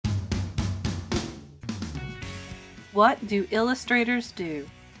What Do Illustrators Do?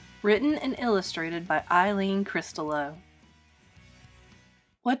 Written and illustrated by Eileen Cristello.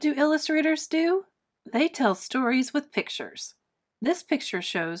 What do illustrators do? They tell stories with pictures. This picture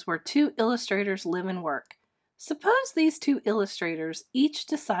shows where two illustrators live and work. Suppose these two illustrators each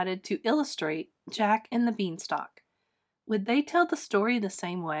decided to illustrate Jack and the Beanstalk. Would they tell the story the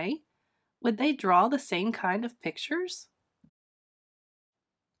same way? Would they draw the same kind of pictures?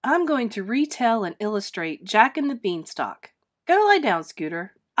 I'm going to retell and illustrate Jack and the Beanstalk. Go lie down,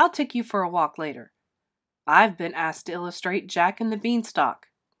 Scooter. I'll take you for a walk later. I've been asked to illustrate Jack and the Beanstalk.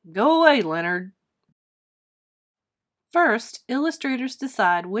 Go away, Leonard. First, illustrators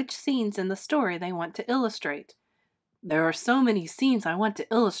decide which scenes in the story they want to illustrate. There are so many scenes I want to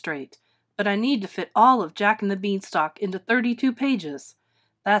illustrate, but I need to fit all of Jack and the Beanstalk into 32 pages.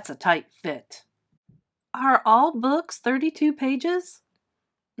 That's a tight fit. Are all books 32 pages?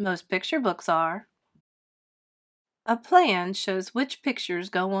 Most picture books are. A plan shows which pictures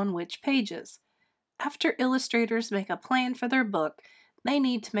go on which pages. After illustrators make a plan for their book, they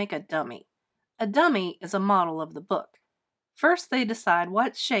need to make a dummy. A dummy is a model of the book. First, they decide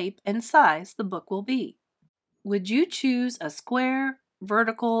what shape and size the book will be. Would you choose a square,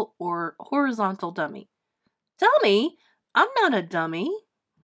 vertical, or horizontal dummy? Dummy? I'm not a dummy.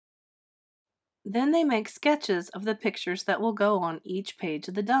 Then they make sketches of the pictures that will go on each page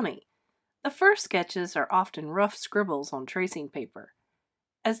of the dummy. The first sketches are often rough scribbles on tracing paper.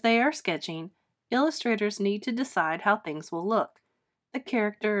 As they are sketching, illustrators need to decide how things will look. The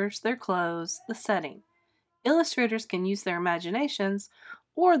characters, their clothes, the setting. Illustrators can use their imaginations,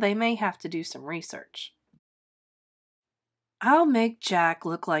 or they may have to do some research. I'll make Jack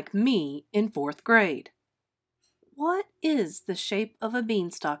look like me in 4th grade. What is the shape of a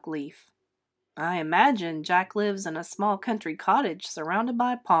beanstalk leaf? I imagine Jack lives in a small country cottage surrounded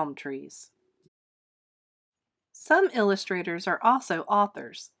by palm trees. Some illustrators are also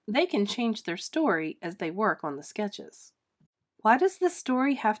authors. They can change their story as they work on the sketches. Why does the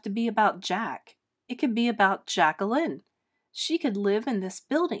story have to be about Jack? It could be about Jacqueline. She could live in this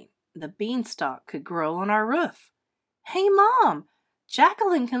building. The beanstalk could grow on our roof. Hey, Mom!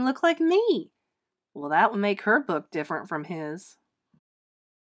 Jacqueline can look like me. Well, that would make her book different from his.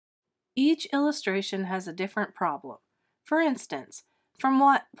 Each illustration has a different problem. For instance, from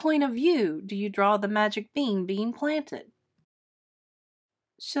what point of view do you draw the magic bean being planted?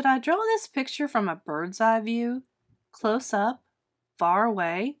 Should I draw this picture from a bird's eye view, close up, far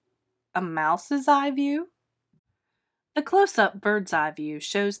away, a mouse's eye view? The close-up bird's eye view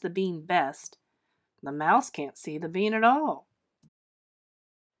shows the bean best. The mouse can't see the bean at all.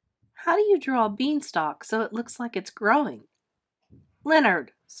 How do you draw a beanstalk so it looks like it's growing?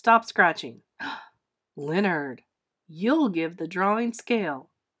 Leonard, stop scratching. Leonard, you'll give the drawing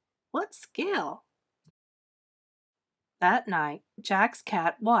scale. What scale? That night, Jack's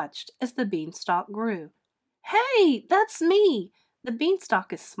cat watched as the beanstalk grew. Hey, that's me! The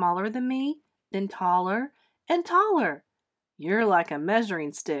beanstalk is smaller than me, then taller and taller. You're like a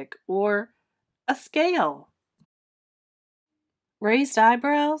measuring stick or a scale. Raised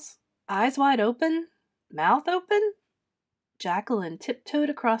eyebrows, eyes wide open, mouth open? Jacqueline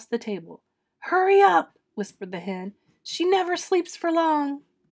tiptoed across the table. Hurry up, whispered the hen. She never sleeps for long.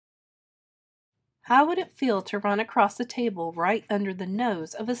 How would it feel to run across the table right under the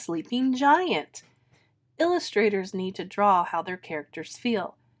nose of a sleeping giant? Illustrators need to draw how their characters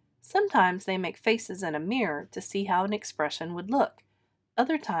feel. Sometimes they make faces in a mirror to see how an expression would look.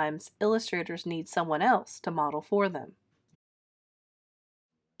 Other times, illustrators need someone else to model for them.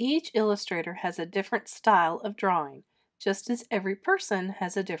 Each illustrator has a different style of drawing, just as every person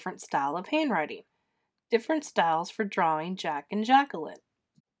has a different style of handwriting. Different styles for drawing Jack and Jacqueline.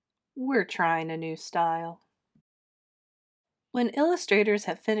 We're trying a new style. When illustrators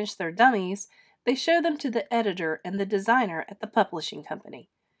have finished their dummies, they show them to the editor and the designer at the publishing company.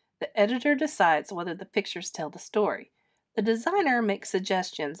 The editor decides whether the pictures tell the story. The designer makes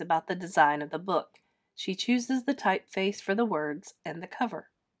suggestions about the design of the book. She chooses the typeface for the words and the cover.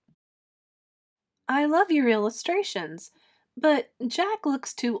 I love your illustrations, but Jack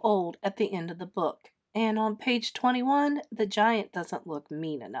looks too old at the end of the book, and on page 21, the giant doesn't look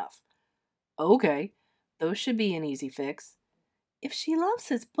mean enough. Okay, those should be an easy fix. If she loves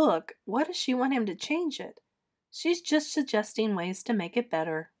his book, why does she want him to change it? She's just suggesting ways to make it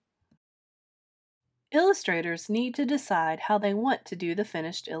better. Illustrators need to decide how they want to do the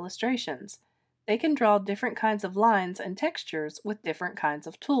finished illustrations. They can draw different kinds of lines and textures with different kinds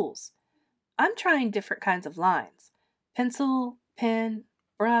of tools. I'm trying different kinds of lines. Pencil, pen,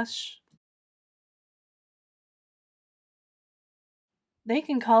 brush. They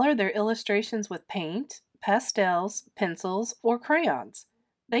can color their illustrations with paint, pastels, pencils, or crayons.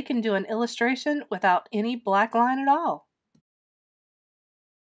 They can do an illustration without any black line at all.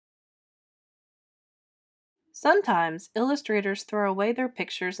 Sometimes illustrators throw away their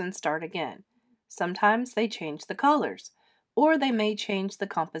pictures and start again. Sometimes they change the colors, or they may change the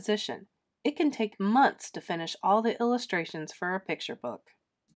composition. It can take months to finish all the illustrations for a picture book.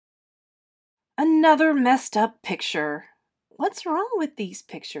 Another messed up picture. What's wrong with these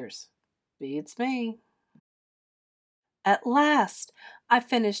pictures? Beats me. At last, I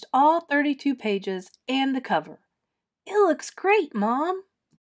finished all 32 pages and the cover. It looks great, Mom.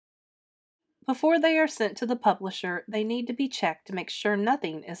 Before they are sent to the publisher, they need to be checked to make sure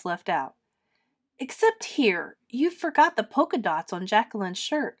nothing is left out. Except here, you forgot the polka dots on Jacqueline's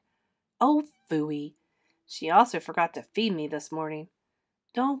shirt. Oh, phooey. She also forgot to feed me this morning.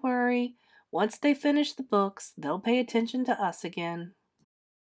 Don't worry. Once they finish the books, they'll pay attention to us again.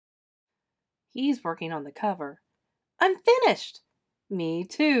 He's working on the cover. I'm finished. Me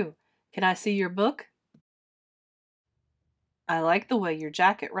too. Can I see your book? I like the way your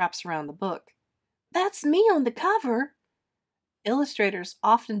jacket wraps around the book. That's me on the cover. Illustrators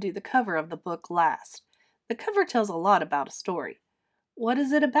often do the cover of the book last. The cover tells a lot about a story. What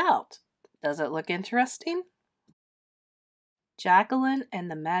is it about? Does it look interesting? Jacqueline and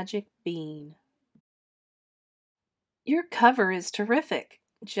the Magic Bean. Your cover is terrific.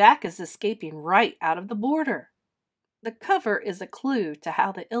 Jack is escaping right out of the border. The cover is a clue to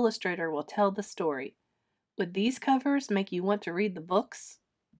how the illustrator will tell the story. Would these covers make you want to read the books?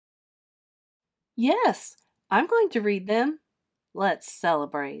 Yes, I'm going to read them. Let's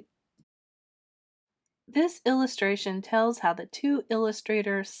celebrate. This illustration tells how the two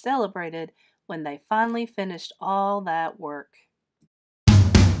illustrators celebrated when they finally finished all that work.